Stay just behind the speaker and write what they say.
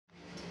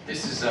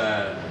This is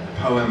a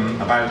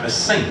poem about a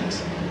saint,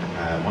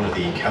 one of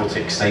the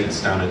Celtic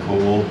saints down in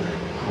Cornwall,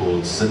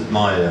 called St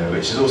Mylor,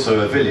 which is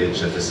also a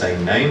village of the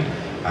same name.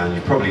 And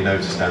you've probably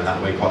noticed down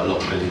that way quite a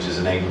lot of villages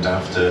are named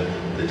after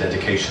the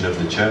dedication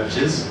of the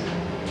churches.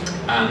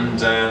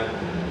 And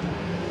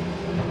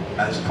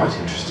it's quite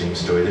an interesting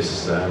story. This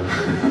is,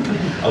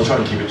 I'll try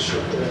and keep it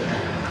short.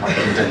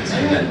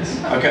 Condense.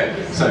 Okay,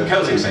 so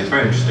Celtic saints,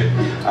 very interesting.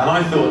 And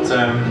I thought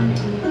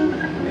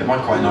it might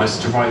be quite nice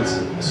to write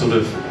a sort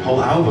of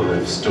whole album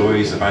of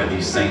stories about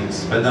these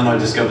saints, but then I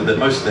discovered that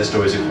most of their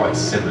stories are quite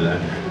similar,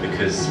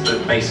 because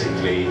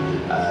basically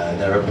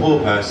they're a poor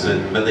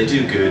person, but they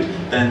do good,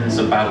 then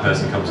some bad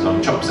person comes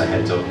along, chops their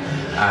heads off,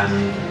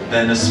 and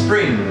then a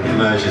spring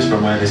emerges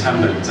from where this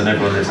happens, and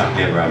everyone lives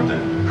happily ever after.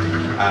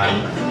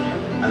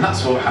 And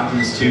that's what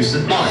happens to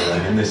St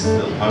Mylor in this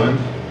little poem.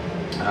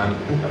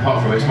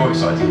 Apart from it's more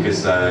exciting because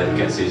he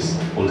gets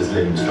all his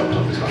limbs chopped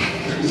off as well.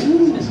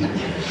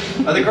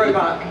 Oh, they grow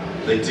back?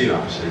 They do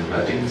actually,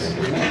 but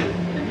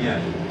yeah.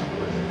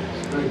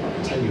 Very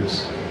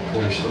tenuous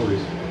Cornish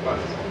stories.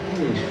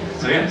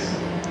 So yes,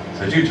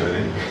 so do join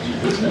in.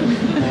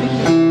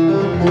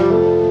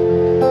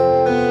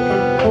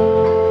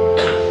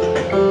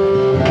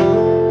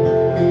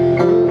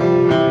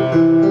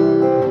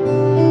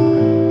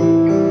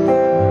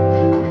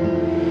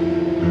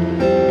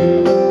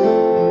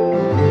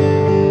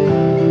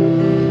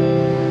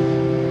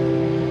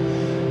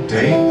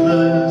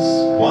 Dateless,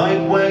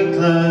 white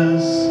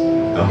weightless,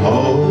 the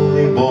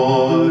holy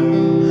boy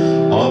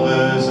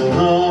hovers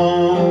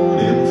alone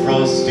in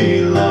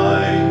frosty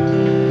light.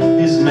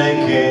 His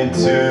naked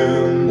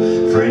tomb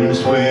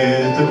fringed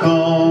with the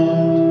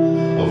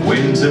gold of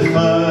winter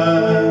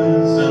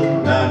firs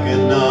and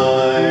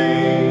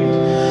dagonite.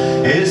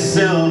 His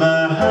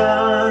silver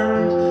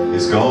hand,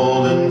 his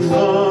golden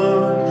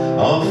foot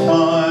of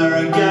fire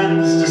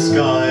against a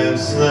sky of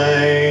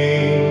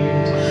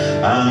slate.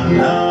 And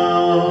now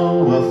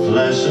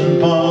flesh and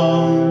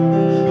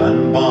bone,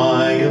 and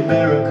by a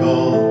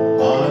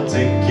miracle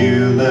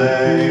articulate.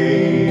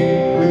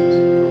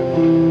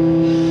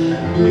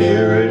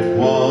 Here it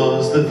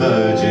was the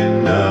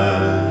virgin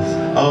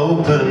earth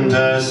opened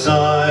her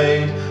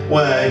side,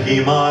 where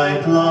he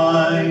might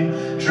lie,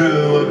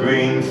 drew a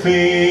green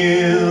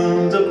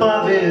field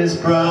above his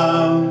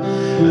brow,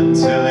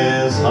 until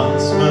his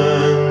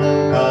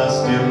huntsman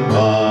passed him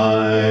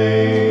by.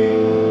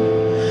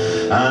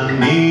 And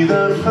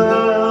neither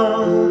fell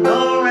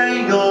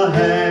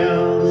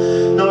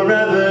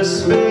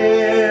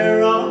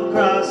spear of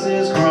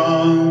grasses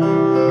grown,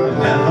 and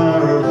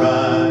never a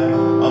rag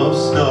of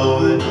snow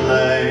that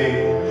lay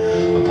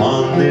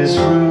upon this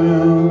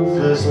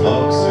roofless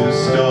box of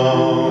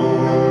stone.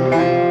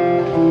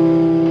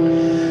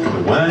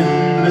 But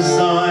when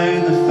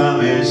beside the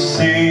famished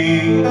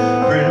sea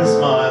Prince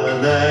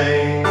Mylor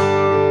lay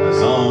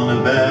as on a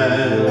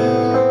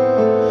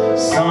bed,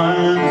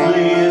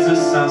 silently his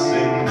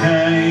assassin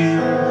came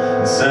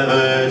and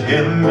severed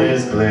him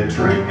his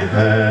glittering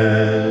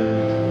head.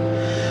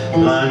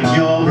 Plant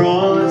your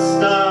broad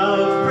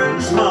staff,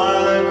 Prince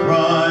Mylor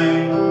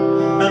cried,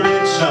 and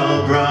it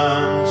shall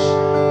branch,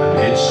 and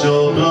it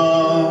shall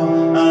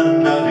blow,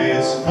 and at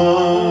its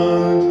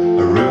foot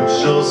a root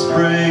shall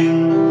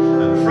spring,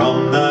 and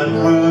from that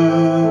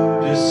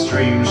root a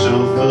stream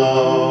shall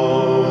flow.